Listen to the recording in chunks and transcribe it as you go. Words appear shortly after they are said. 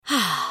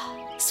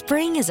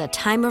Spring is a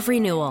time of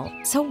renewal,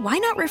 so why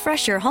not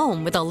refresh your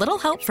home with a little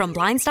help from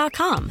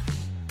Blinds.com?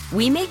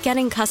 We make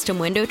getting custom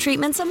window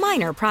treatments a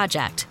minor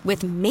project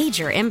with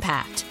major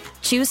impact.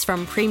 Choose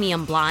from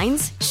premium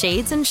blinds,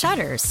 shades, and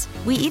shutters.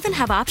 We even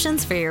have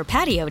options for your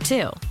patio,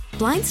 too.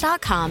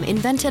 Blinds.com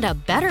invented a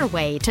better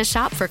way to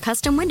shop for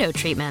custom window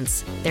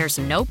treatments. There's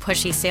no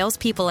pushy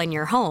salespeople in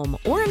your home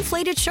or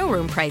inflated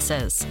showroom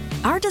prices.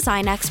 Our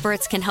design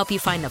experts can help you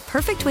find the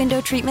perfect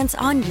window treatments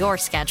on your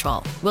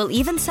schedule. We'll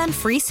even send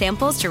free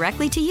samples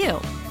directly to you.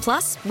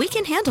 Plus, we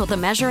can handle the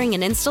measuring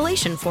and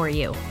installation for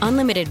you.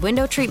 Unlimited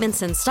window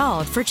treatments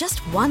installed for just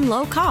one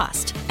low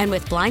cost. And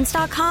with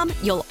Blinds.com,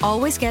 you'll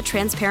always get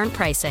transparent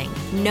pricing.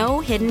 No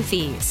hidden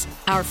fees.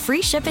 Our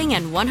free shipping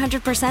and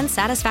 100%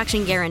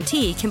 satisfaction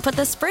guarantee can put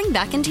the spring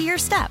back into your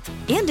step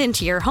and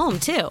into your home,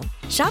 too.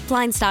 Shop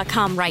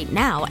Blinds.com right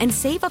now and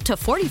save up to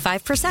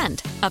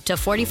 45%. Up to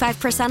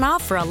 45%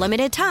 off for a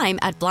limited time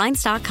at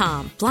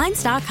Blinds.com.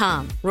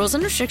 Blinds.com. Rules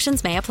and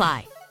restrictions may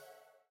apply.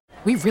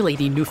 We really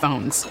need new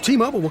phones.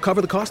 T-Mobile will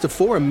cover the cost of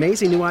 4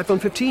 amazing new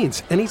iPhone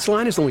 15s, and each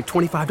line is only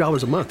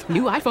 $25 a month.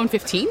 New iPhone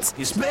 15s?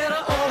 It's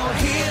better over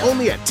here.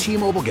 Only at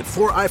T-Mobile, get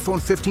 4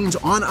 iPhone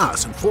 15s on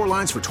us and 4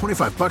 lines for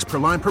 $25 per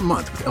line per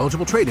month with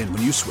eligible trade-in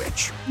when you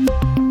switch.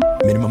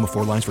 Minimum of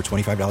 4 lines for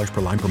 $25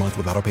 per line per month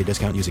with autopay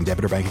discount using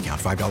debit or bank account.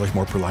 $5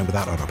 more per line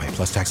without autopay,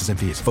 plus taxes and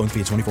fees. Phone fee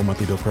at 24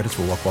 monthly bill credits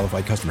for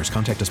well-qualified customers.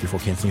 Contact us before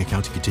canceling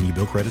account to continue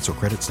bill credits or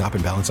credit stop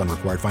and balance on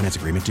required finance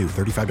agreement due.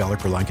 $35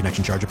 per line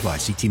connection charge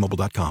applies. See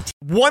T-Mobile.com.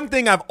 One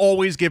thing I've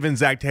always given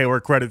Zach Taylor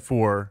credit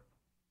for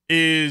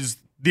is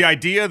the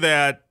idea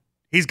that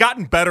he's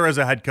gotten better as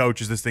a head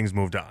coach as this thing's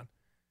moved on.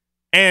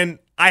 And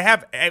I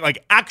have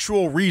like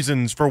actual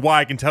reasons for why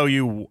I can tell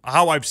you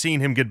how I've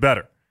seen him get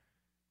better.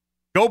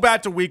 Go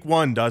back to week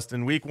 1,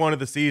 Dustin. Week 1 of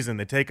the season,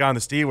 they take on the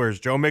Steelers.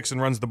 Joe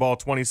Mixon runs the ball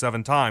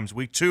 27 times.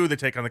 Week 2, they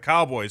take on the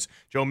Cowboys.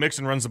 Joe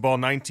Mixon runs the ball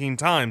 19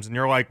 times. And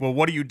you're like, well,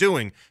 what are you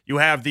doing? You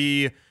have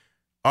the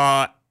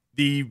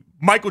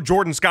Michael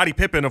Jordan, Scottie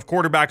Pippen of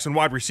quarterbacks and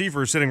wide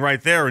receivers sitting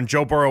right there, and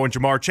Joe Burrow and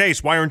Jamar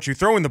Chase. Why aren't you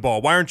throwing the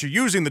ball? Why aren't you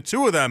using the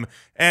two of them?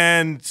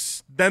 And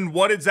then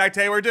what did Zach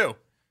Taylor do?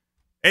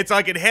 It's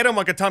like it hit him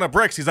like a ton of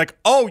bricks. He's like,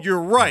 oh, you're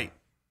right.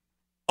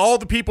 All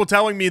the people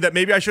telling me that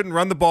maybe I shouldn't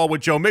run the ball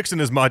with Joe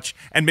Mixon as much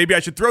and maybe I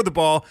should throw the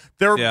ball,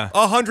 they're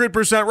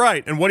 100%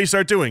 right. And what did he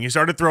start doing? He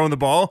started throwing the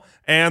ball,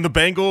 and the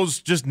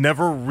Bengals just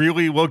never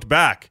really looked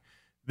back.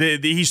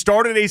 He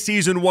started a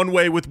season one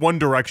way with one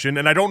direction,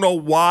 and I don't know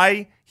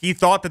why he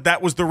thought that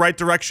that was the right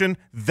direction.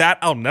 That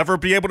I'll never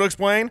be able to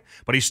explain.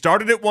 But he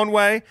started it one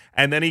way,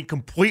 and then he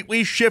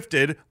completely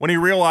shifted when he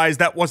realized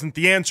that wasn't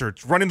the answer.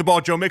 Running the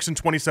ball Joe Mixon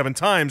 27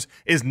 times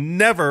is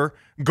never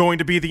going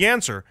to be the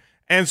answer.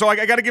 And so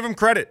I got to give him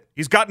credit.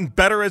 He's gotten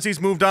better as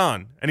he's moved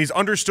on, and he's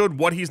understood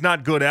what he's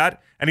not good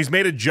at, and he's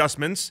made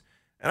adjustments.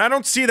 And I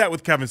don't see that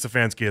with Kevin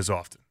Stefanski as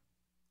often.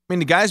 I mean,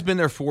 the guy's been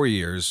there 4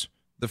 years.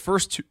 The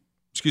first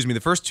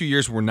 2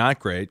 years were not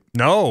great.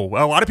 No,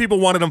 a lot of people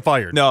wanted him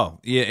fired.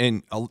 No, yeah,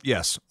 and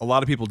yes, a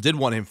lot of people did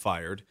want him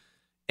fired.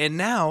 And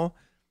now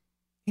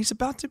he's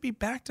about to be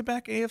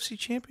back-to-back AFC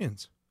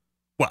champions.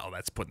 Well,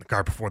 that's putting the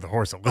cart before the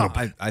horse a little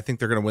bit. I think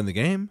they're going to win the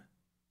game.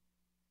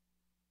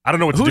 I don't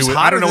know what to do.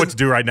 I don't know what to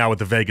do right now with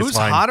the Vegas who's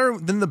line. Who's hotter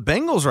than the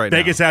Bengals right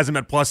Vegas now? has them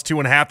at plus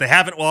 2.5. They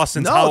haven't lost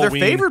since Halloween. No, they're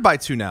favored by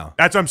 2 now.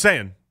 That's what I'm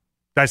saying.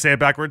 Did I say it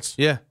backwards?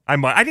 Yeah. I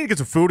need to get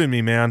some food in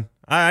me, man.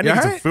 I need to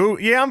get some food.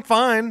 Yeah, I'm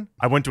fine.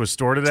 I went to a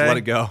store today. Just let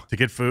it go. To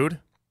get food,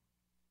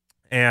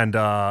 and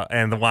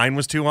the line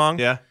was too long.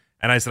 Yeah.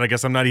 And I said, I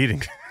guess I'm not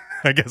eating.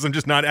 I guess I'm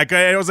just not.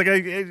 I was like,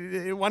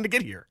 I wanted to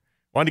get here.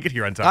 Wanted to get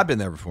here on time. I've been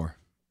there before.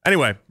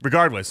 Anyway,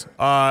 regardless,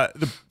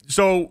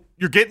 so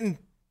you're getting.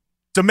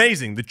 It's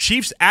amazing. The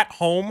Chiefs at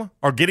home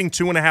are getting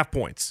 2.5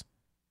 points.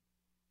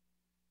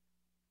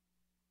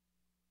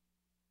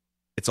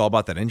 It's all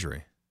about that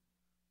injury.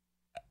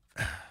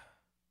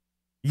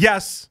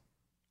 Yes,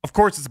 of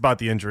course it's about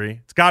the injury.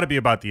 It's got to be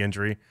about the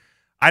injury.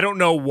 I don't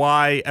know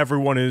why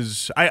everyone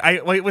is.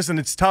 Listen,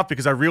 it's tough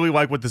because I really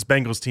like what this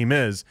Bengals team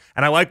is,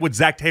 and I like what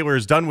Zach Taylor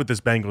has done with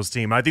this Bengals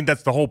team. I think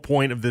that's the whole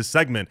point of this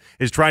segment,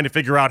 is trying to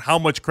figure out how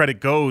much credit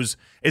goes.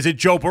 Is it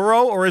Joe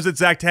Burrow or is it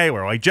Zach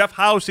Taylor? Like Jeff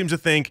Howe seems to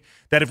think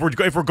that if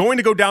we're going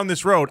to go down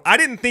this road, I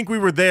didn't think we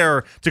were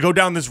there to go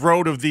down this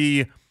road of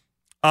the,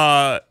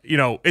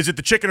 is it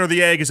the chicken or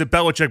the egg? Is it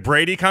Belichick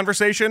Brady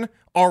conversation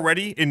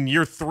already in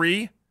year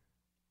 3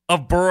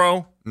 of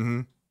Burrow?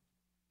 Mm-hmm.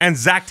 And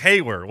Zach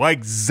Taylor,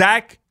 like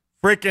Zach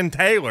freaking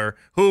Taylor,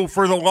 who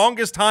for the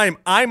longest time,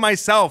 I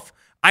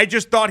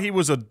just thought he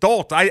was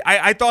adult.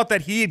 I thought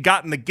that he had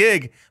gotten the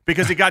gig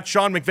because he got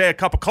Sean McVay a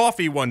cup of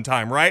coffee one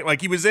time, right?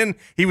 Like he was in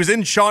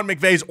Sean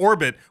McVay's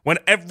orbit when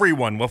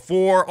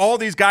before all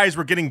these guys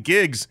were getting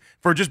gigs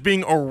for just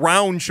being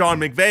around Sean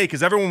McVay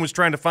because everyone was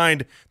trying to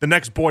find the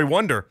next boy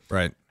wonder.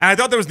 Right. And I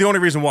thought that was the only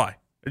reason why.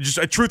 Just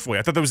truthfully,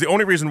 I thought that was the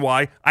only reason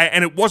why.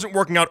 And it wasn't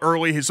working out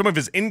early. Some of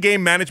his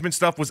in-game management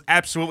stuff was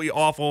absolutely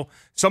awful.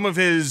 Some of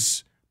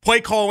his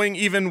play calling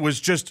even was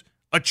just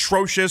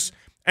atrocious.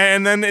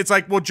 And then it's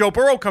like, well, Joe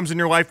Burrow comes in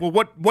your life. Well,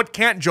 what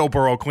can't Joe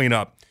Burrow clean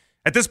up?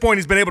 At this point,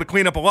 he's been able to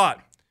clean up a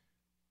lot.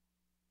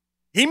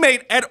 He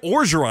made Ed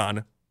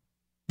Orgeron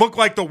look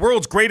like the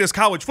world's greatest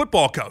college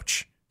football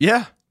coach.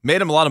 Yeah,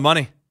 made him a lot of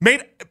money.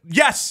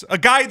 A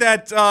guy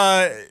that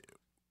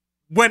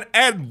when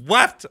Ed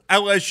left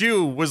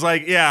LSU was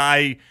like, yeah,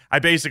 I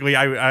basically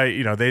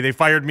they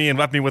fired me and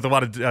left me with a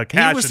lot of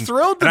cash. He was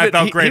thrilled. And I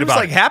felt great about it.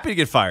 He was like happy to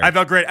get fired. I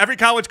felt great. Every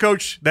college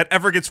coach that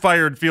ever gets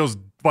fired feels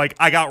like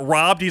I got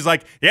robbed. He's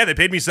like, yeah, they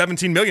paid me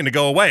 $17 million to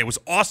go away. It was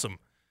awesome.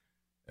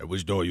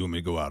 Which door you want me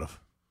to go out of?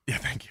 Yeah,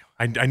 thank you.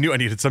 I knew I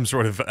needed some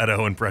sort of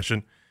Edo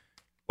impression.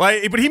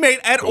 But he made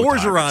Ed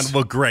Orgeron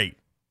look great.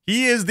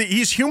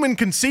 He's human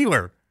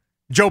concealer.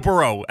 Joe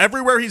Burrow.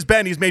 Everywhere he's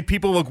been, he's made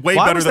people look way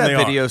better than they are. Why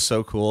was that video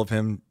so cool of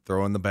him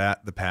throwing the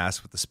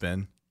pass with the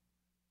spin?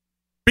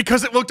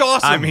 Because it looked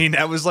awesome. I mean,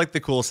 that was like the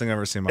coolest thing I've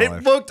ever seen in my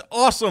life. It looked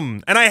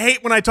awesome. And I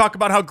hate when I talk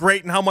about how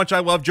great and how much I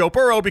love Joe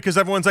Burrow because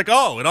everyone's like,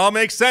 oh, it all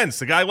makes sense.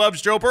 The guy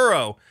loves Joe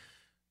Burrow.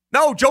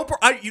 No, Joe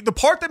Burrow. The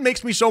part that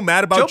makes me so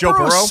mad about Joe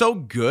Burrow is so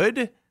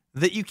good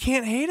that you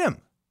can't hate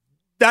him.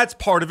 That's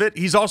part of it.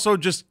 He's also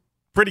just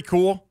pretty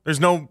cool. There's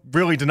no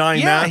really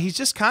denying that. Yeah, he's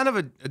just kind of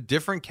a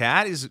different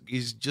cat.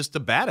 He's just a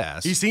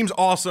badass. He seems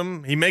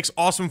awesome. He makes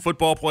awesome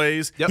football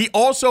plays. Yep. He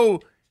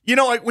also,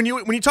 like when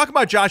you talk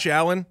about Josh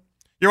Allen,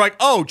 you're like,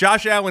 oh,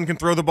 Josh Allen can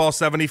throw the ball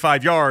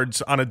 75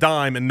 yards on a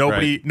dime, and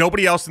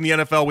nobody else in the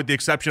NFL, with the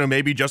exception of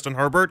maybe Justin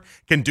Herbert,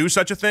 can do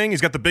such a thing.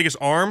 He's got the biggest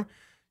arm.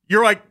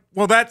 You're like,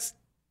 well,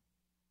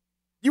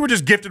 you were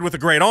just gifted with a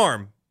great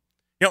arm.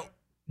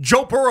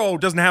 Joe Burrow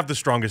doesn't have the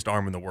strongest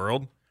arm in the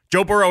world.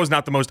 Joe Burrow is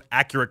not the most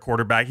accurate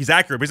quarterback. He's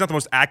accurate, but he's not the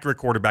most accurate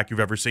quarterback you've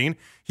ever seen.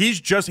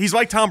 He's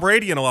like Tom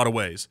Brady in a lot of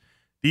ways.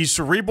 The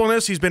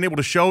cerebralness he's been able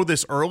to show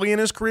this early in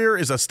his career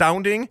is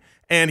astounding,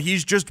 and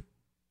he's just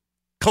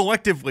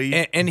collectively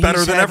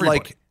better than everybody.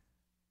 Like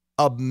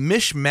a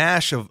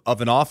mishmash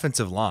of an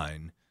offensive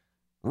line.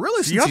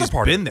 Really, since he's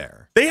been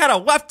there. They had a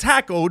left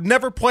tackle who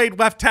never played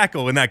left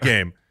tackle in that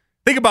game.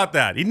 Think about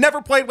that. He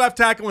never played left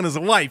tackle in his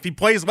life. He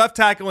plays left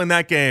tackle in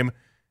that game,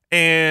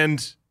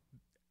 and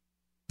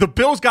the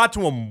Bills got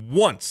to him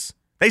once.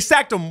 They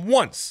sacked him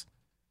once.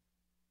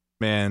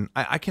 Man,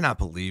 I cannot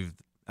believe.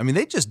 I mean,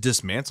 they just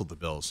dismantled the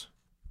Bills.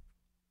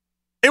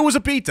 It was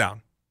a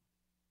beatdown.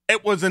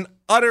 It was an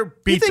utter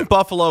beatdown. You think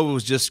Buffalo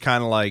was just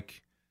kind of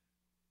like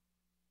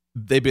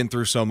they've been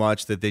through so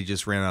much that they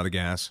just ran out of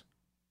gas?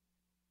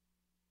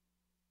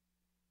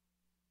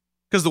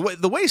 Because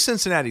the way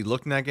Cincinnati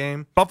looked in that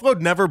game, Buffalo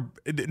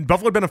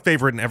had been a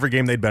favorite in every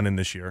game they'd been in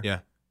this year. Yeah.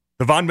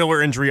 The Von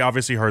Miller injury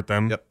obviously hurt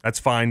them. Yep. That's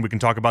fine. We can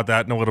talk about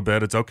that in a little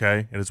bit. It's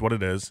okay. It is what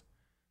it is.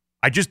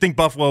 I just think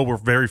Buffalo were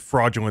very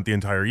fraudulent the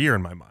entire year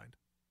in my mind.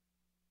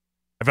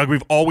 I feel like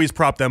we've always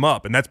propped them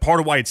up, and that's part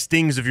of why it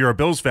stings if you're a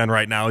Bills fan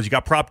right now, is you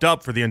got propped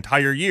up for the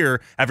entire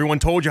year. Everyone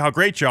told you how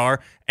great you are,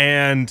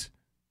 and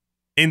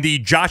in the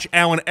Josh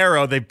Allen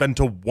era, they've been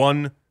to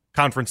one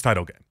conference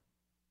title game.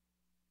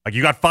 Like,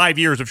 you got 5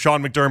 years of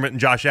Sean McDermott and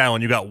Josh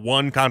Allen. You got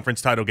one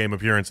conference title game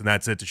appearance, and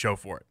that's it to show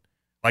for it.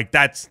 Like,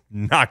 that's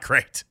not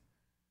great.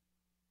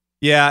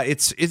 Yeah,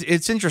 it's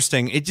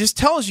interesting. It just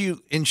tells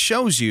you and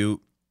shows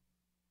you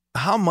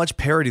how much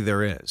parity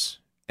there is.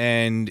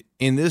 And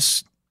in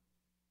this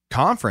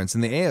conference,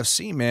 in the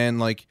AFC, man,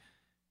 like,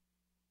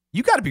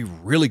 you got to be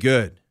really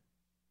good.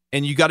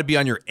 And you got to be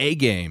on your A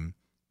game,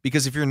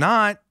 because if you're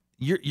not,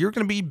 you're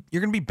going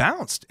to be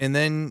bounced. And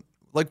then,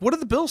 like, what are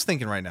the Bills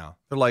thinking right now?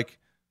 They're like,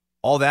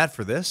 all that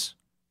for this?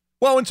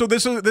 Well, and so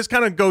this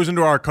kind of goes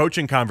into our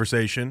coaching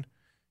conversation.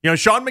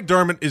 Sean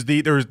McDermott is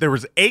there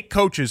was 8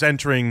 coaches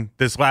entering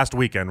this last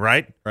weekend,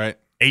 right? Right.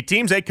 8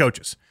 teams, 8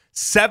 coaches.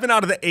 7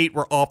 out of the 8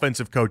 were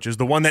offensive coaches.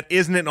 The one that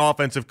isn't an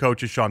offensive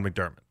coach is Sean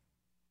McDermott.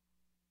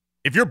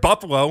 If you're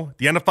Buffalo, at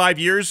the end of 5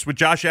 years with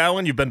Josh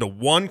Allen, you've been to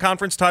one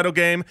conference title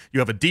game. You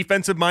have a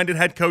defensive-minded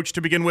head coach to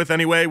begin with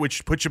anyway,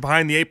 which puts you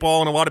behind the 8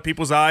 ball in a lot of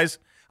people's eyes.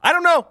 I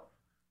don't know.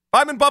 If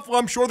I'm in Buffalo,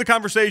 I'm sure the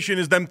conversation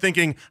is them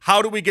thinking,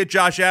 how do we get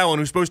Josh Allen,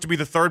 who's supposed to be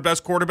the 3rd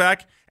best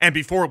quarterback, and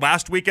before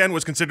last weekend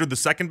was considered the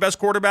 2nd best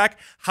quarterback,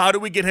 how do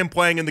we get him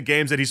playing in the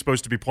games that he's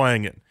supposed to be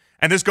playing in?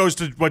 And this goes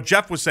to what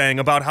Jeff was saying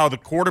about how the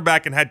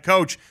quarterback and head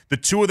coach, the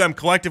two of them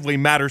collectively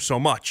matter so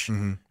much.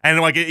 Mm-hmm.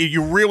 And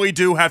you really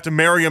do have to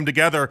marry them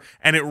together,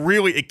 and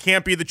it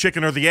can't be the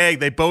chicken or the egg.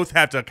 They both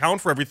have to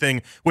account for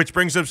everything, which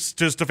brings us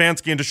to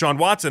Stefanski and Deshaun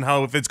Watson,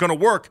 how if it's going to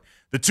work,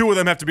 the two of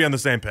them have to be on the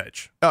same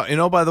page.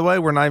 Oh, by the way,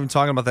 we're not even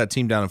talking about that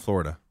team down in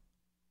Florida.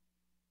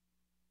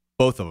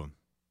 Both of them.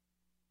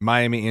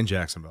 Miami and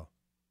Jacksonville.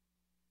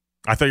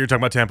 I thought you were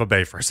talking about Tampa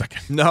Bay for a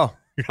second. No,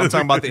 I'm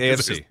talking about the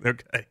AFC.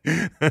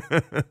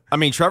 Okay. I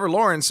mean, Trevor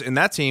Lawrence and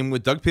that team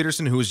with Doug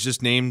Peterson, who was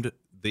just named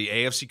the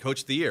AFC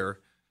Coach of the Year,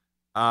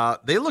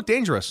 they look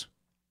dangerous.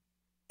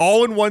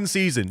 All in one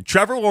season.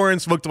 Trevor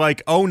Lawrence looked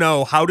like, oh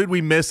no, how did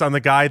we miss on the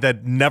guy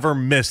that never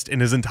missed in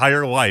his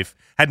entire life,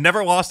 had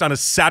never lost on a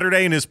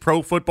Saturday in his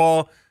pro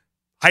football,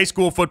 high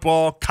school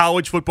football,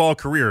 college football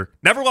career.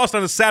 Never lost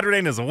on a Saturday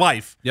in his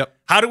life. Yep.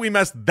 How did we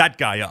mess that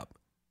guy up?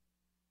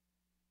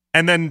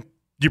 And then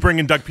you bring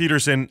in Doug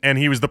Peterson, and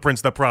he was the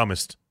prince that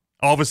promised.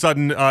 All of a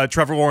sudden,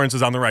 Trevor Lawrence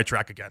is on the right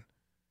track again.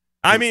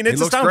 I mean, it's he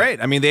looks astounding.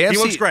 great. I mean, the AFC, he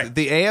looks great.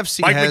 The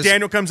AFC Mike has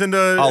McDaniel comes into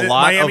a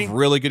lot Miami, of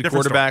really good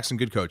different quarterbacks story. and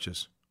good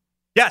coaches.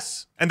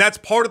 Yes, and that's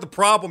part of the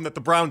problem that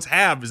the Browns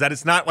have is that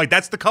it's not like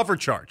that's the cover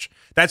charge.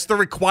 That's the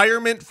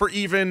requirement for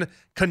even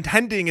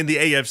contending in the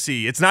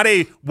AFC. It's not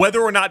a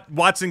whether or not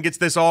Watson gets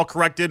this all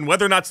corrected and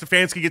whether or not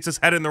Stefanski gets his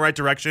head in the right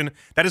direction.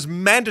 That is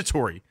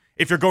mandatory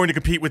if you're going to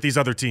compete with these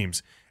other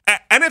teams.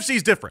 NFC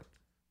is different.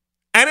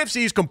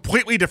 NFC is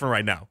completely different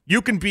right now.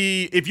 You can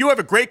be, if you have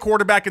a great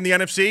quarterback in the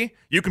NFC,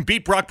 you can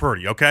beat Brock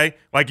Purdy, okay?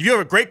 Like if you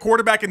have a great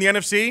quarterback in the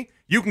NFC,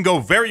 you can go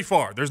very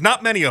far. There's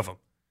not many of them.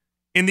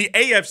 In the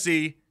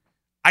AFC,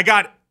 I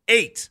got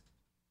 8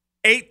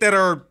 that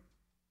are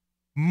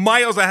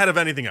miles ahead of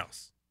anything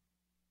else.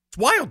 It's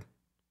wild.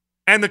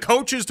 And the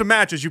coaches to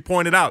match, as you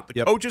pointed out,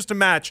 the coaches to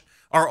match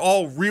are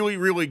all really,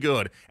 really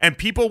good. And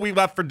people we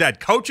left for dead,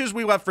 coaches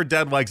we left for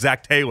dead like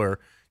Zach Taylor,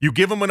 you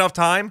give them enough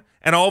time,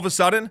 and all of a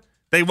sudden,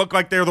 they look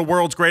like they're the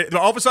world's greatest.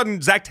 All of a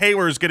sudden, Zach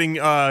Taylor is getting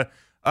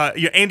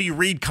Andy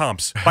Reid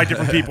comps by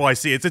different people I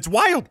see. It's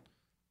wild.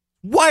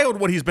 Wild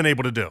what he's been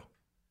able to do.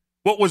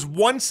 What was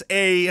once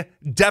a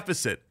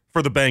deficit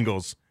for the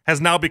Bengals has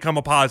now become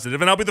a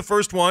positive. And I'll be the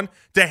first one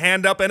to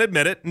hand up and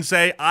admit it and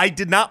say I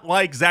did not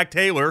like Zach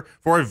Taylor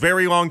for a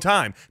very long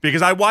time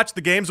because I watched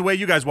the games the way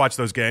you guys watch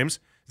those games.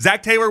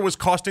 Zach Taylor was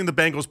costing the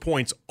Bengals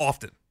points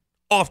often.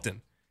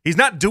 Often. He's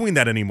not doing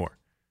that anymore.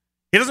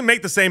 He doesn't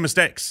make the same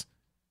mistakes.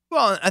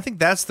 Well, I think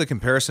that's the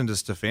comparison to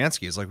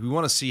Stefanski. It's like we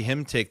want to see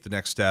him take the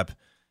next step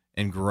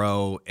and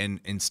grow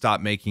and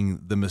stop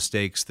making the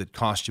mistakes that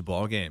cost you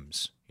ball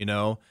games, you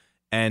know?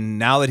 And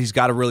now that he's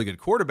got a really good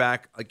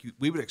quarterback, like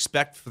we would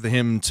expect for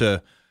him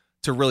to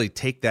really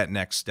take that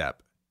next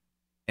step.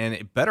 And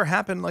it better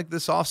happen like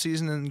this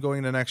offseason and going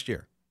into next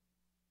year.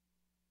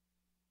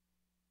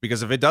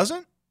 Because if it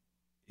doesn't,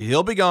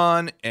 he'll be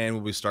gone and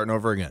we'll be starting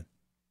over again.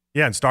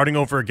 Yeah, and starting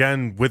over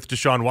again with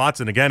Deshaun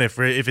Watson. Again, if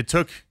it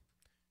took,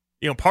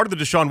 part of the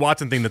Deshaun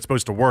Watson thing that's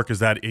supposed to work is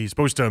that he's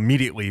supposed to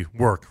immediately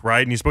work,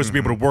 right? And he's supposed to be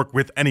able to work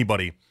with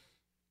anybody.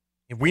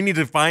 If we need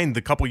to find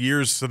the couple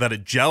years so that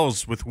it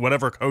gels with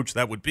whatever coach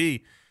that would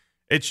be,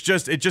 it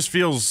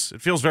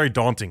feels very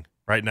daunting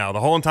right now. The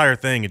whole entire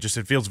thing, it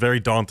feels very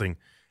daunting.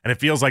 And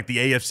it feels like the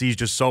AFC is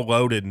just so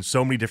loaded in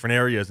so many different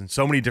areas in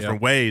so many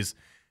different ways.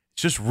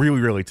 It's just really,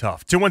 really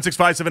tough.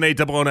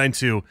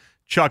 216-578-0092.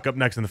 Chuck up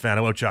next in the fan.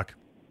 Hello, Chuck.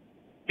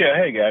 Yeah,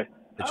 hey, guys.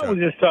 Hey, I Chuck. was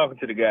just talking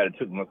to the guy that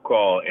took my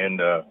call,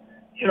 and,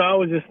 I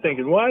was just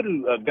thinking, why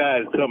do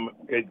guys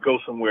go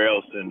somewhere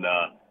else and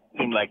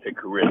seem like their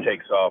career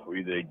takes off or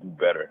either they do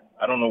better?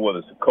 I don't know whether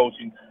it's the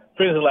coaching.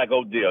 For instance, like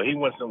Odell, he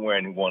went somewhere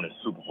and he won a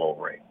Super Bowl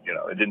ring.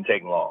 It didn't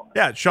take long.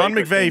 Yeah, Sean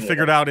McVay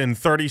figured out in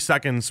 30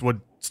 seconds what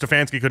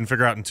Stefanski couldn't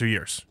figure out in 2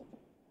 years.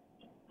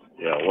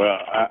 Yeah, well,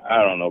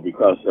 I don't know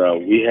because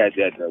we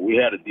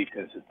had a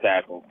defensive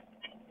tackle,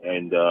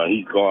 and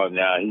he's gone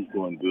now. He's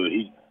doing good.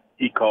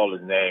 He called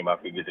his name. I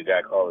forget the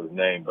guy called his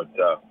name, but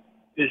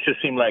it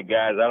just seemed like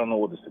guys, I don't know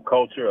whether it's the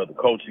culture or the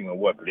coaching or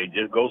what, but they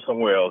just go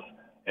somewhere else,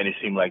 and it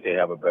seemed like they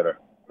have a better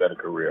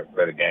career,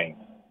 better game,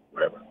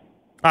 whatever.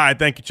 All right,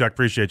 thank you, Chuck.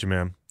 Appreciate you,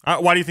 man.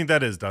 Why do you think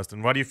that is,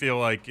 Dustin? Why do you feel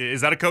like –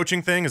 is that a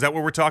coaching thing? Is that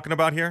what we're talking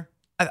about here?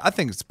 I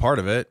think it's part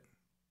of it,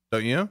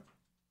 don't you?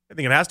 I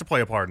think it has to play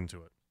a part into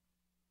it.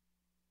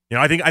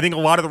 I think a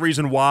lot of the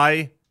reason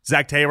why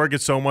Zach Taylor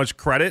gets so much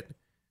credit,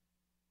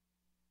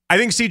 I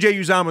think C.J.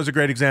 Uzomah is a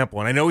great example,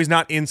 and I know he's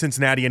not in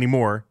Cincinnati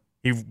anymore.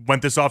 He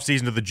went this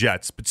offseason to the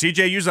Jets, but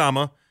C.J.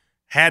 Uzomah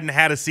hadn't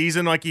had a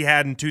season like he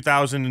had in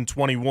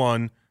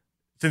 2021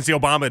 since the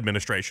Obama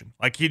administration.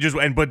 But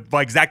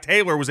Zach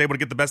Taylor was able to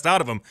get the best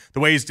out of him, the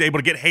way he's able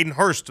to get Hayden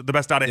Hurst the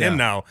best out of him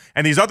now,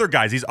 and these other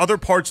guys, these other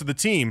parts of the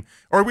team.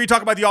 Or we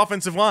talk about the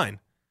offensive line.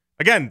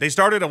 Again, they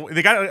got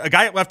a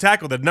guy at left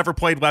tackle that never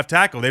played left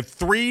tackle. They have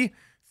three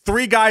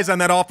guys on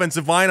that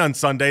offensive line on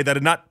Sunday that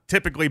had not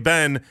typically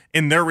been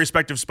in their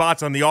respective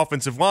spots on the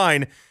offensive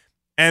line,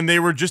 and they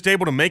were just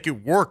able to make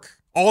it work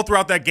all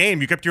throughout that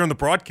game. You kept hearing the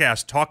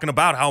broadcast talking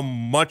about how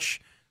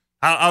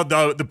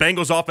the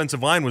Bengals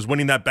offensive line was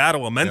winning that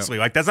battle immensely.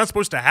 Like, that's not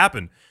supposed to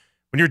happen.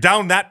 When you're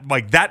down that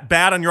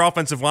bad on your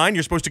offensive line,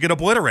 you're supposed to get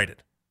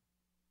obliterated.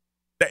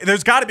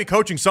 There's got to be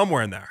coaching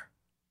somewhere in there.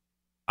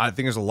 I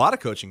think there's a lot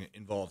of coaching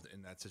involved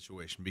in that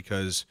situation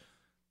because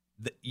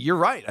you're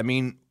right. I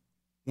mean,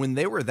 when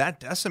they were that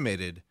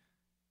decimated,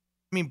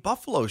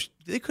 Buffalo,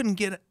 they couldn't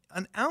get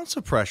an ounce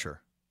of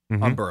pressure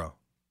on Burrow.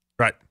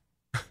 Right.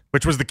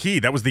 Which was the key.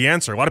 That was the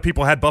answer. A lot of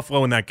people had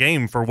Buffalo in that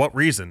game. For what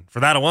reason? For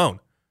that alone.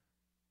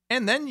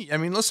 And then,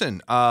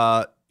 listen,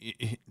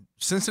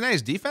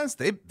 Cincinnati's defense,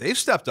 they've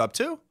stepped up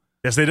too.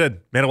 Yes, they did.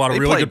 Made a lot of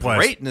really good plays.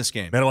 Great in this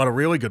game. Made a lot of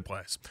really good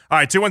plays. All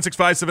right,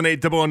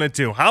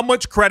 216-578-0092. How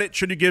much credit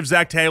should you give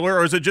Zach Taylor,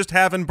 or is it just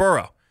having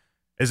Burrow?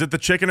 Is it the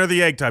chicken or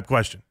the egg type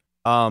question?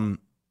 I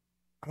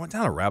went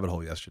down a rabbit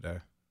hole yesterday.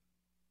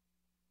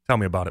 Tell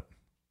me about it.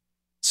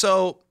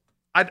 So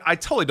I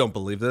totally don't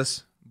believe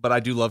this, but I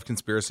do love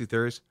conspiracy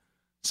theories.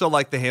 So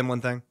like the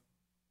Hamlin thing.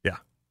 Yeah.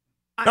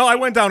 No, I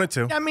went down it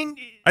too. I mean,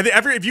 I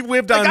think if you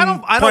lived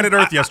on planet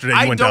Earth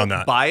yesterday, you went down that. I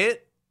don't buy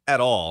it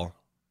at all,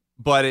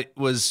 but it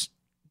was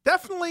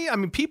definitely. I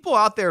mean, people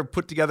out there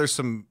put together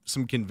some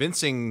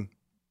convincing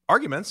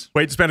arguments.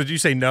 Wait, Spencer, did you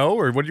say no,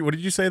 or what did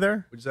you say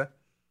there? What'd you say?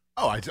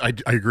 Oh, I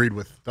agreed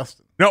with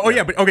Dustin. No,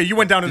 yeah, but okay, you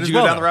went down it Did as you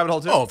well. go down the rabbit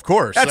hole too? Oh, of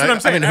course. That's what I'm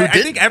saying. I mean, who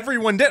I think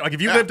everyone did. Like,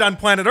 if you lived on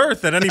planet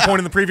Earth at any point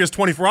in the previous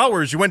 24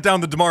 hours, you went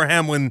down the DeMar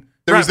Hamlin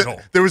rabbit hole.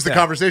 There was the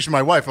conversation with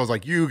my wife. I was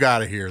like, you got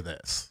to hear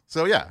this.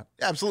 So, yeah,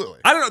 absolutely.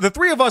 I don't know. The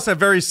three of us have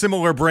very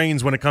similar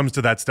brains when it comes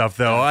to that stuff,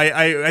 though.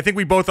 I think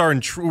we both are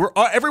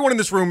everyone in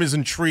this room is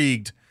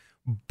intrigued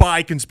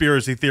by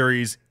conspiracy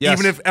theories,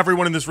 even if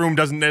everyone in this room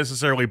doesn't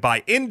necessarily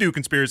buy into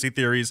conspiracy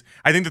theories.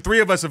 I think the three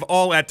of us have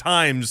all at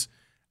times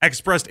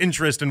expressed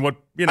interest in what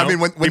I mean,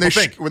 when they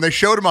think. when they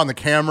showed him on the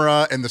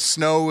camera and the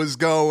snow was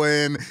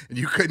going and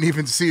you couldn't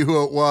even see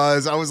who it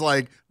was, I was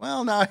like,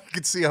 well, now I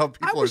can see how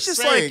people are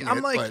saying I'm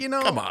it, like, but you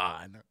know, come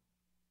on.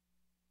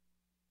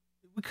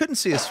 We couldn't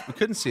see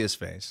his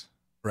face,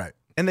 right?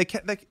 And they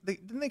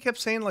kept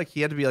saying like he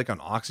had to be like on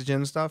oxygen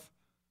and stuff.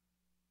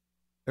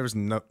 There was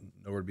nowhere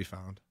to be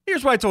found.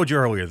 Here's what I told you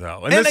earlier,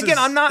 though. And again,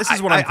 I'm not. This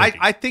is what I'm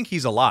thinking. I think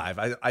he's alive.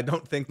 I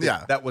don't think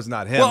that was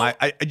not him. Well,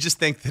 I just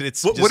think that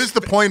it's. What is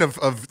the point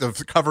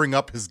of covering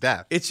up his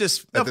death? It's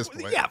just at this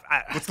point. Yeah.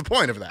 What's the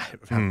point of that?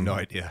 I have no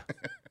idea.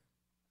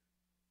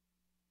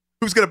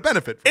 Who's going to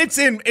benefit from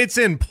it? It's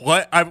in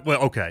play.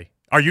 Well, okay.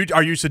 Are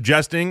you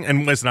suggesting?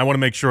 And listen, I want to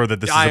make sure that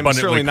this is I am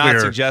abundantly certainly clear.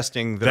 not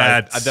suggesting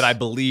that I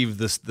believe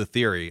the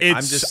theory. I'm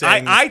just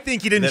saying. I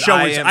think he didn't show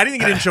his. I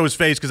think he didn't show his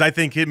face because I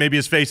think maybe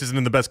his face isn't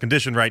in the best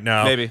condition right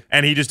now. Maybe,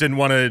 and he just didn't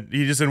want to.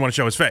 He just didn't want to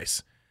show his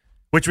face,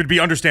 which would be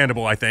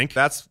understandable. I think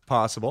that's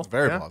possible. It's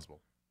very plausible.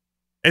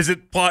 Is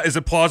it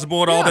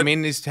plausible at all? I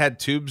mean, he's had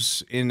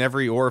tubes in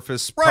every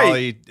orifice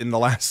probably in the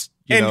last.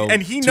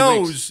 And he 2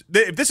 knows weeks.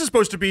 that if this is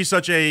supposed to be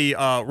such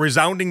a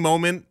resounding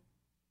moment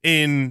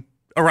in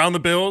around the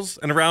Bills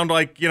and around the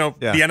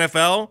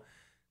NFL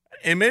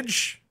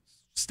image,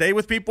 stay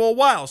with people a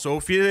while.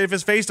 So if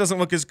his face doesn't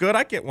look as good,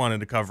 I get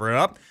wanted to cover it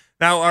up.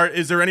 Now,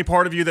 is there any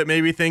part of you that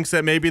maybe thinks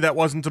that maybe that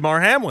wasn't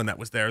DeMar Hamlin that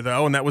was there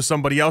though, and that was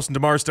somebody else, and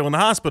DeMar's still in the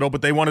hospital,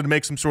 but they wanted to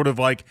make some sort of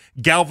like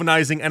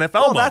galvanizing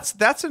NFL moment?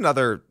 That's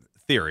another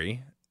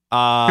theory.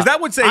 Because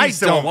that would say he's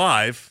still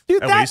alive.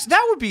 Dude, at least.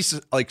 that would be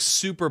like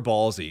super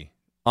ballsy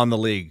on the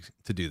league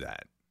to do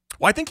that.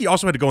 Well, I think he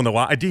also had to go in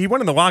the he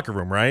went in the locker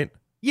room, right?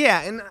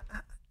 Yeah, and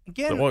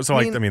again,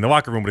 the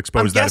locker room would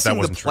expose that if that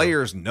wasn't true. The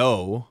players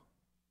know.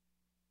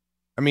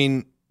 I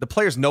mean, the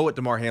players know what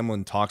DeMar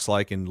Hamlin talks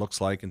like and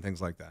looks like and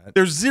things like that.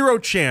 There's zero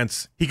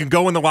chance he can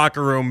go in the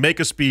locker room,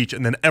 make a speech,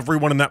 and then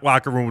everyone in that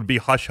locker room would be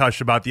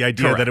hush-hush about the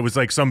idea that it was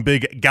like some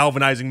big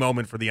galvanizing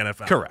moment for the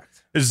NFL.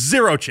 Correct. There's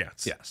zero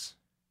chance. Yes.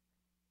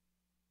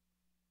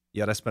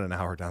 Yet I spent an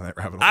hour down that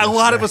rabbit A hole.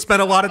 lot of us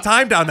spent a lot of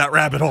time down that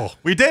rabbit hole.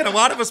 We did. A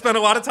lot of us spent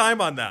a lot of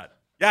time on that.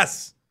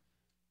 Yes.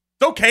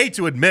 It's okay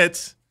to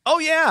admit. Oh,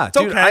 yeah. It's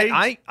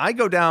okay. I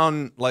go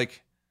down,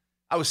 like,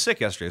 I was sick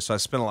yesterday, so I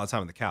spent a lot of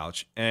time on the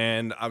couch,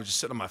 and I was just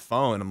sitting on my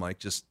phone. I'm, like,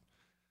 just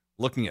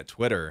looking at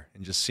Twitter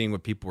and just seeing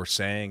what people were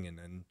saying, and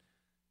then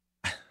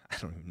I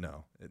don't even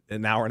know.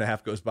 An hour and a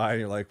half goes by,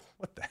 and you're like,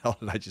 what the hell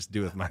did I just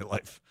do with my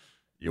life?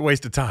 You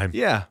wasted time.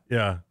 Yeah.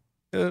 Yeah.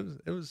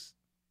 It was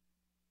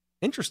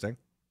interesting.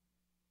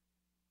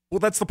 Well,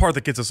 that's the part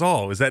that gets us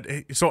all.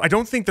 So I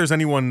don't think there's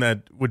anyone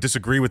that would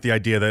disagree with the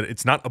idea that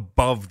it's not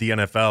above the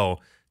NFL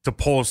to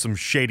pull some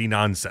shady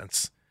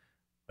nonsense.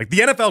 Like the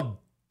NFL,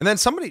 and then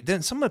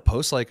didn't someone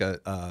post like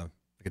a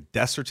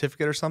death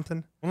certificate or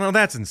something? Well,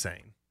 that's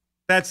insane.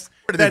 Where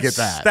did they get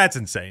that? That's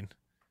insane.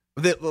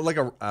 I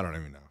don't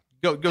even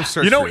know. Go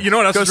search. You know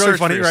what else is really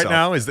funny right yourself.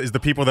 now is the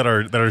people that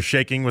are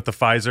shaking with the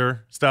Pfizer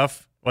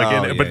stuff.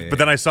 Like, but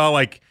then I saw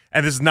like,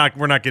 and this is not,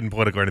 we're not getting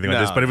political or anything like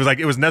this, but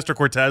it was Nestor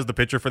Cortez, the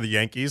pitcher for the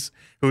Yankees,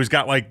 who's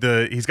got like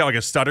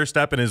a stutter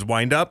step in his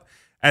windup.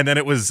 And then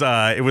it was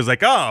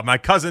like, oh, my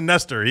cousin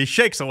Nestor, he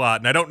shakes a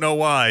lot, and I don't know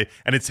why.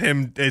 And it's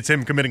him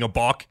committing a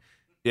balk.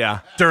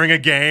 Yeah. During a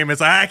game.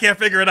 It's like, I can't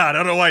figure it out. I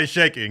don't know why he's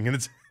shaking.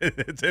 And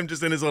it's him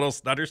just in his little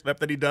stutter step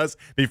that he does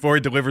before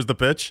he delivers the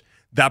pitch.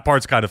 That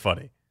part's kind of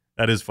funny.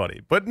 That is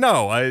funny. But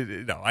no,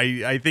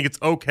 I think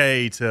it's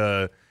okay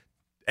to.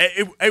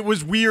 It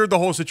was weird, the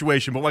whole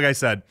situation, but like I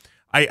said,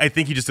 I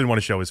think he just didn't want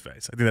to show his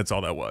face. I think that's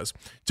all that was.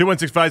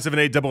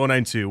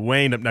 216-578-0092.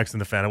 Wayne up next in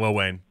the fan. Hello,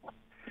 Wayne.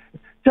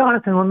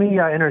 Jonathan, let me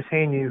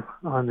entertain you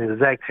on the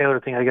Zach Taylor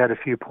thing. I got a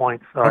few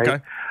points. All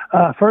right.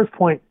 Okay. First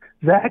point,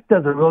 Zach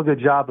does a real good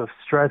job of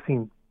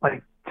stressing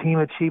like team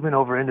achievement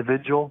over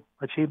individual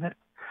achievement.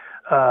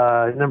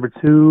 Number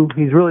two,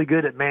 he's really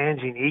good at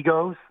managing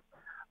egos.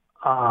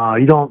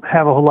 You don't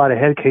have a whole lot of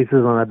head cases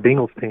on that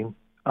Bengals team.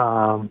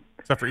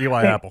 Except for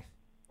Eli Apple.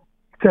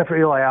 Except for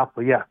Eli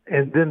Apple, yeah.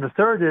 And then the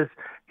third is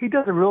he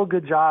does a real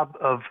good job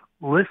of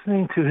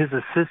listening to his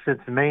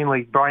assistants,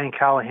 mainly Brian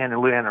Callahan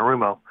and Lou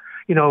Anarumo.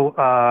 You know,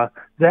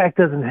 Zach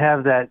doesn't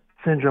have that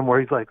syndrome where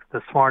he's like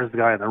the smartest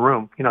guy in the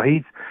room. You know, he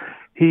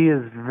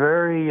is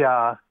very,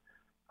 how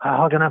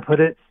can I put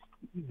it?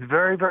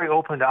 Very, very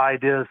open to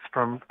ideas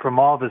from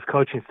all of his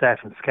coaching staff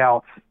and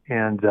scouts.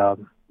 And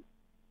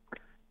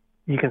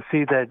you can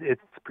see that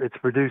it's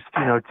produced,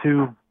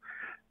 two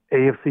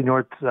AFC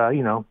North,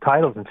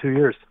 titles in 2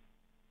 years.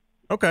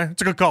 Okay,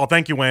 it's a good call.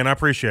 Thank you, Wayne. I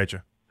appreciate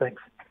you.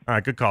 Thanks. All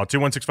right, good call.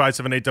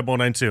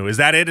 216-578-0092. Is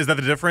that it? Is that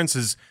the difference?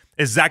 Is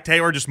Zach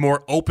Taylor just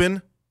more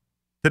open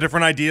to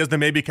different ideas than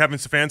maybe Kevin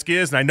Stefanski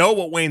is? And I know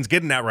what Wayne's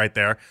getting at right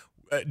there.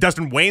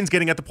 Dustin, Wayne's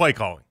getting at the play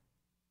calling.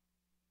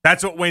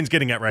 That's what Wayne's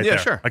getting at right there.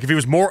 Yeah, sure. Like if he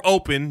was more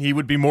open, he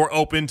would be more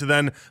open to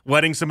then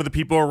letting some of the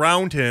people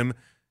around him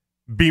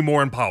be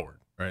more empowered.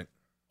 Right.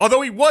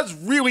 Although he was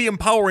really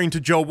empowering to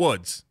Joe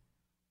Woods.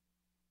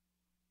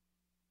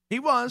 He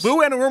was.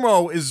 Lou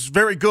Anarumo is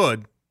very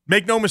good.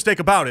 Make no mistake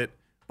about it.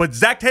 But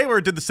Zach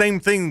Taylor did the same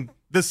thing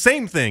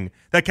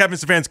that Kevin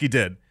Stefanski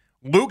did.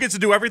 Lou gets to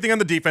do everything on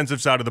the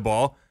defensive side of the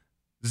ball.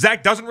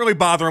 Zach doesn't really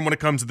bother him when it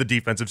comes to the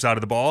defensive side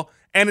of the ball.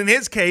 And in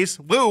his case,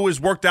 Lou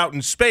is worked out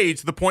in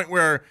spades to the point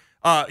where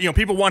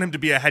people want him to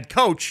be a head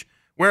coach.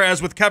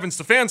 Whereas with Kevin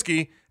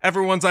Stefanski,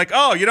 everyone's like,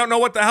 oh, you don't know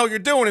what the hell you're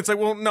doing. It's like,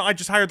 well, no, I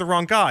just hired the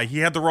wrong guy. He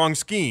had the wrong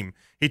scheme.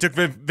 He took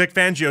Vic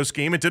Fangio's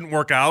scheme. It didn't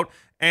work out.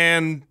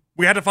 And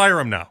we had to fire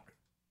him now.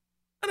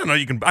 I don't know.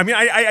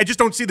 I just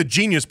don't see the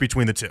genius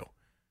between the two.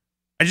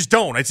 I just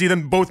don't. I see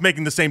them both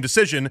making the same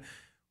decision.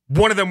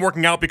 One of them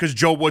working out because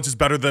Joe Woods is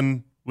better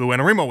than Lou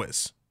Anarumo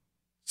is.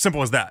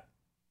 Simple as that.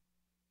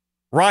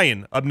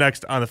 Ryan up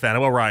next on the Fan.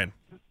 Hello, Ryan.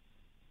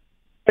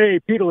 Hey,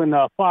 Peter and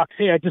Fox.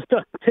 Hey, I just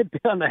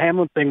tidbit on the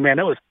Hamlin thing, man.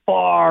 That was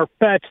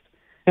far-fetched.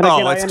 And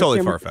again, it's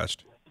totally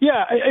far-fetched.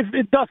 Yeah,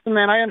 it Dustin,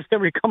 man, I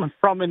understand where you're coming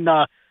from and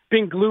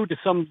being glued to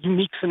some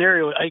unique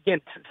scenario. Again,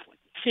 it's like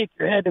shake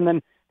your head and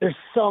then there's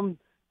some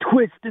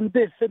twist and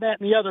this and that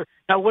and the other.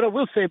 Now, what I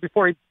will say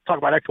before I talk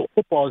about actual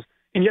football is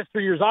in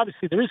yesteryears,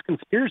 obviously, there is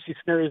conspiracy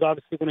scenarios,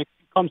 obviously, when it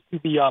comes to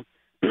the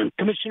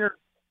commissioner.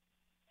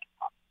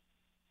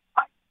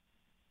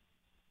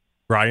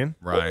 Ryan,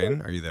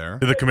 are you there?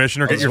 Did the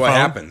commissioner get your phone? What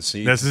happens?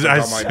 I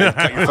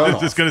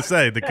was just going to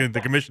say, the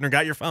commissioner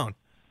got your phone.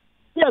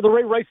 Yeah, the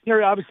Ray Rice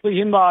scenario, obviously,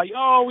 him,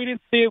 we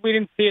didn't see it,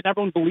 and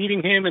everyone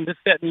believing him, and this,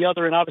 that, and the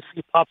other, and obviously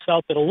it pops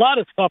out that a lot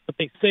of stuff that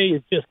they say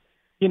is just,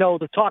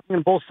 they're talking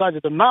on both sides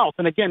of the mouth.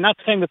 And again, not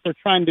saying that they're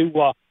trying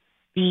to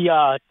be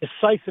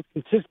decisive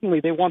consistently.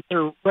 They want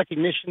their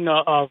recognition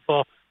of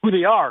who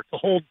they are to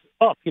hold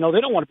up. They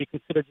don't want to be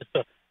considered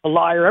just a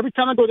liar. Every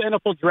time I go to the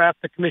NFL draft,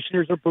 the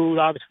commissioners are booed,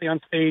 obviously,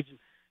 on stage. And,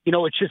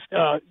 it's just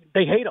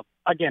they hate them.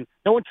 Again,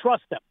 no one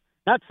trusts them.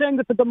 Not saying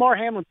that the Damar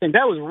Hamlin thing,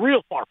 that was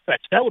real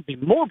far-fetched. That would be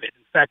morbid.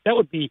 In fact, that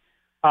would be,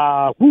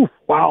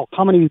 wow,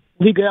 how many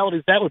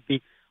legalities that would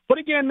be. But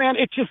again, man,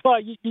 it's just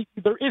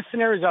there is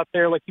scenarios out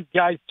there like you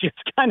guys just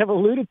kind of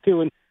alluded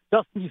to. And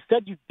Dustin, you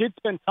said you did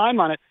spend time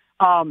on it.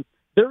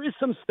 There is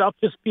some stuff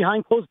just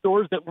behind closed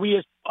doors that we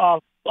as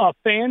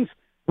fans,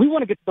 we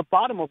want to get to the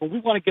bottom of it. We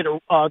want to get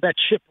that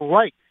ship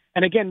right.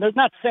 And again, they're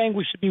not saying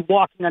we should be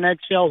walking on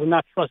eggshells and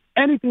not trust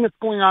anything that's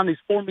going on in these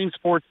four main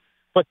sports.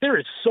 But there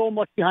is so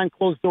much behind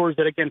closed doors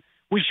that, again,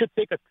 we should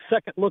take a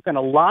second look on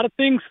a lot of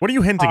things. What are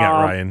you hinting at,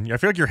 Ryan? I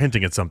feel like you're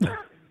hinting at something.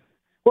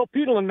 Well,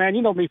 Peterlin, man,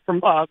 you know me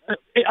from,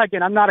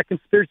 again, I'm not a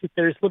conspiracy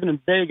theorist living in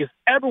Vegas.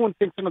 Everyone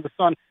thinks under the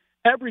sun.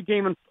 Every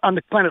game on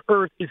the planet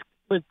Earth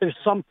there's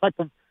some type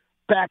of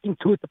backing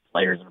to it. The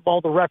players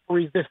involved, the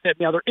referees, this, that, and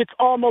the other. It's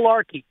all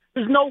malarkey.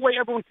 There's no way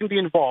everyone can be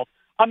involved.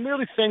 I'm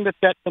merely saying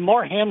that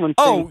Damar Hamlin thing.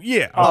 Oh,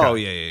 yeah.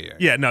 Okay.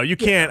 Yeah, no, you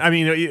can't. I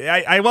mean,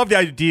 I love the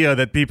idea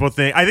that people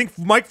think. I think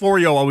Mike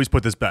Florio always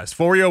put this best.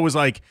 Florio was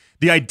like,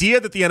 the idea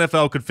that the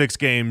NFL could fix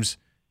games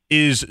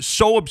is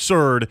so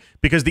absurd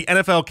because the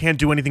NFL can't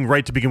do anything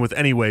right to begin with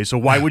anyway. So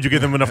why would you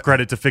give them enough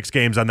credit to fix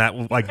games on that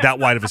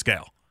wide of a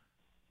scale?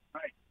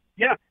 Right.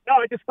 Yeah. No,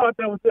 I just thought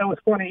that was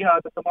funny.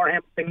 The Damar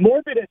Hamlin thing.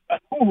 Morbid.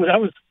 That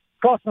was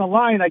crossing the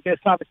line. I guess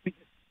obviously.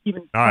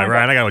 Even. All right,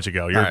 Ryan. I gotta let you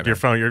go. Your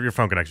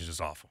phone connection is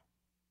just awful.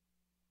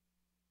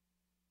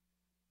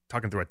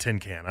 Talking through a tin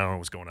can. I don't know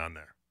what's going on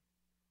there.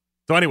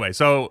 So anyway,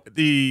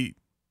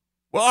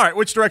 all right,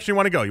 which direction you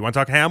want to go? You want to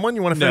talk Hamlin?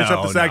 You want to finish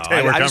up the Zach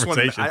Taylor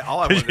conversation?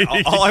 All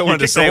I wanted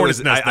to say was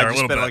I just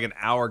spent like an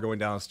hour going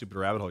down a stupid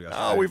rabbit hole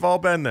yesterday. Oh, we've all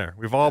been there.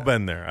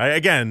 Been there.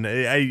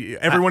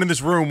 Everyone in this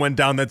room went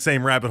down that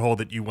same rabbit hole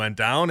that you went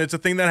down. It's a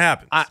thing that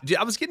happens.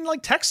 I was getting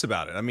like texts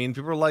about it. I mean,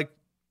 people were like,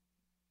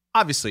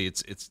 obviously,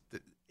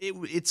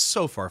 it's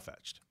so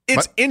far-fetched.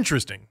 It's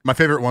interesting. My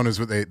favorite one is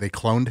what they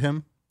cloned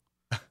him.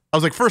 I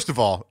was like, first of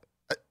all,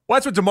 well,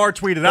 that's what DeMar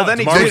tweeted out. Then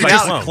he DeMar tweeted was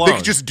out like, they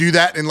could just do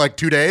that in like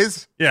 2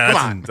 days?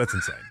 Yeah, that's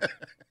insane.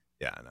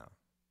 Yeah, I know.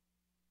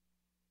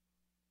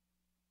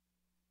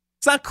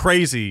 It's not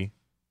crazy.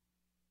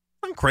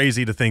 It's not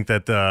crazy to think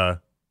that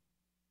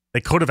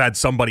they could have had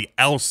somebody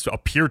else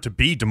appear to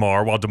be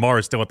DeMar while DeMar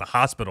is still at the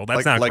hospital.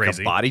 That's not crazy. Like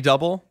a body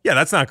double? Yeah,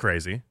 that's not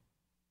crazy.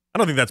 I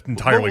don't think that's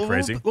entirely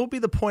crazy. What would be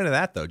the point of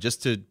that, though?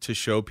 Just to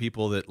show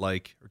people that,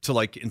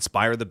 to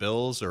inspire the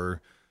Bills or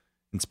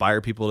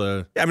inspire people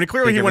to. Yeah, I mean,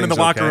 clearly he went in the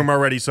locker room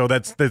already, so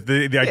that's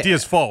the idea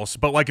is false.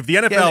 But if the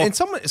NFL,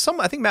 and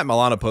some I think Matt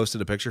Milano posted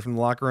a picture from the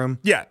locker room.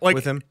 Yeah,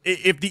 with him.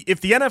 If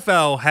the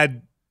NFL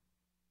had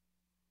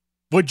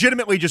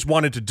legitimately just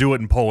wanted to do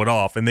it and pull it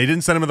off, and they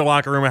didn't send him to the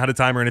locker room ahead of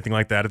time or anything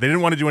like that, if they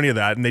didn't want to do any of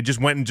that, and they just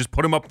went and just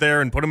put him up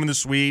there and put him in the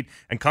suite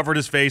and covered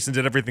his face and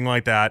did everything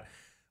like that,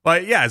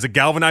 But yeah, it's a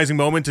galvanizing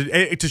moment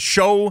to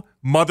show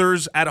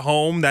mothers at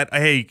home that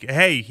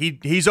hey,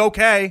 he's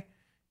okay.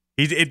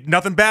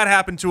 Nothing bad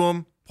happened to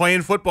him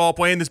playing football,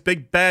 playing this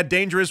big, bad,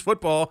 dangerous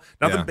football.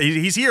 Nothing.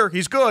 Yeah. He's here.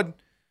 He's good.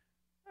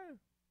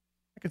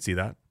 I could see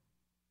that.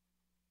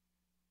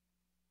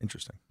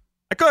 Interesting.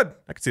 I could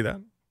see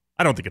that.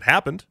 I don't think it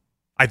happened.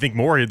 I think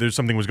more there's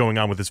something was going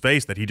on with his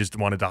face that he just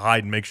wanted to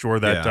hide and make sure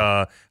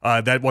that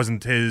that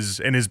wasn't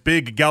his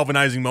big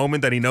galvanizing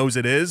moment that he knows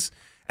it is.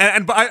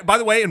 And by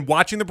the way, in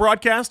watching the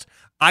broadcast,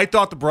 I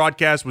thought the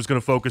broadcast was going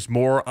to focus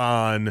more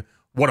on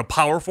what a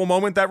powerful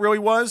moment that really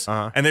was,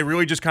 and they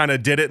really just kind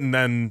of did it, and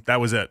then that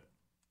was it.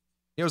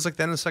 It was like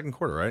the end of the second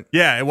quarter, right?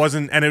 Yeah, it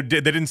wasn't, and they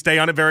didn't stay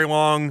on it very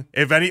long.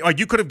 If any, like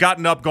you could have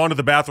gotten up, gone to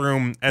the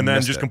bathroom, and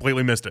then just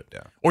completely missed it.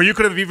 Yeah. Or you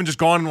could have even just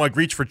gone and like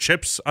reached for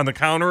chips on the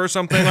counter or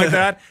something like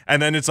that,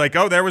 and then it's like,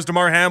 oh, there was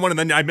Damar Hamlin, and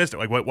then I missed it.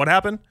 Like, what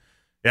happened?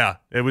 Yeah,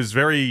 it was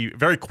very,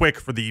 very quick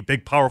for the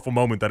big, powerful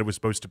moment that it was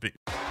supposed to be.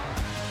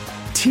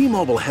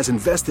 T-Mobile has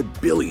invested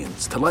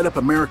billions to light up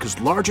America's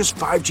largest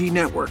 5G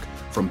network,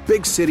 from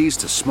big cities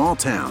to small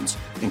towns,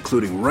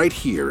 including right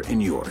here in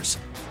yours.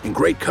 And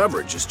great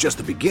coverage is just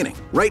the beginning.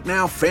 Right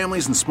now,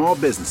 families and small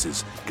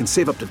businesses can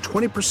save up to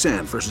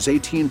 20% versus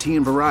AT&T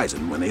and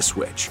Verizon when they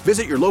switch.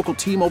 Visit your local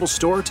T-Mobile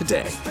store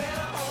today.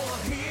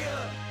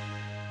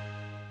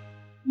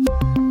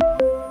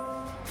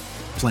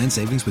 Plan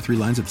savings with 3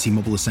 lines of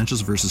T-Mobile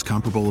Essentials versus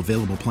comparable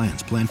available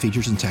plans. Plan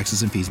features and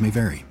taxes and fees may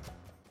vary.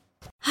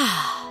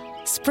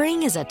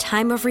 Spring is a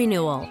time of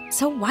renewal,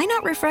 so why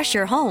not refresh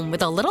your home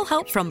with a little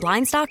help from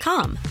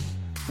Blinds.com?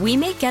 We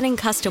make getting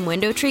custom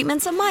window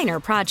treatments a minor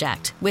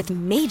project with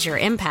major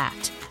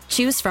impact.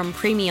 Choose from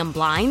premium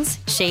blinds,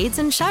 shades,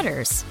 and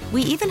shutters.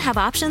 We even have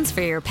options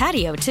for your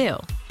patio, too.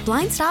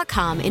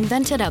 Blinds.com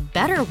invented a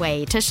better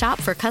way to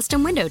shop for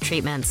custom window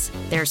treatments.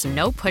 There's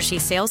no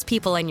pushy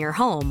salespeople in your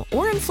home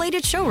or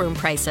inflated showroom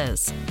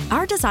prices.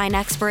 Our design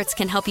experts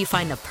can help you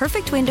find the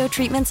perfect window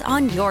treatments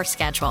on your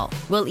schedule.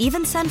 We'll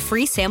even send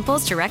free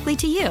samples directly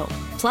to you.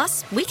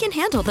 Plus, we can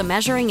handle the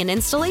measuring and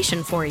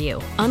installation for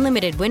you.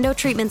 Unlimited window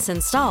treatments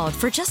installed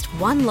for just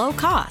one low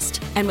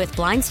cost. And with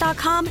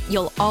Blinds.com,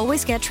 you'll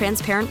always get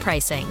transparent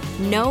pricing.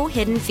 No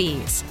hidden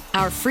fees.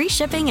 Our free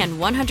shipping and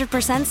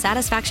 100%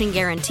 satisfaction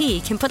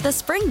guarantee can put the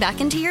spring back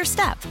into your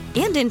step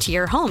and into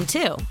your home,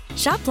 too.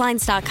 Shop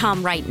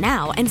Blinds.com right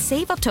now and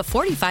save up to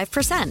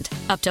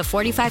 45%. Up to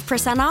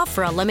 45% off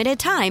for a limited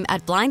time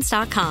at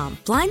Blinds.com.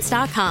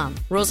 Blinds.com.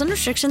 Rules and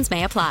restrictions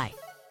may apply.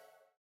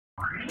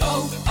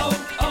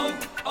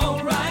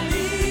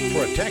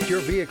 Protect your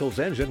vehicle's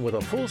engine with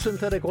a full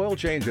synthetic oil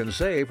change and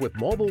save with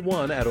Mobil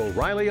 1 at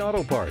O'Reilly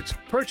Auto Parts.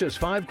 Purchase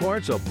 5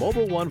 quarts of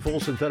Mobil 1 full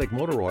synthetic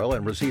motor oil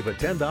and receive a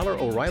 $10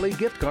 O'Reilly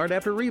gift card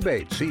after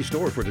rebate. See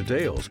store for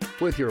details.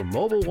 With your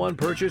Mobil 1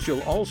 purchase,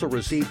 you'll also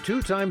receive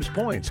 2 times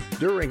points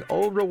during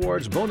O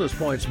Rewards Bonus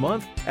Points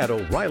Month at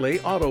O'Reilly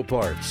Auto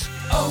Parts.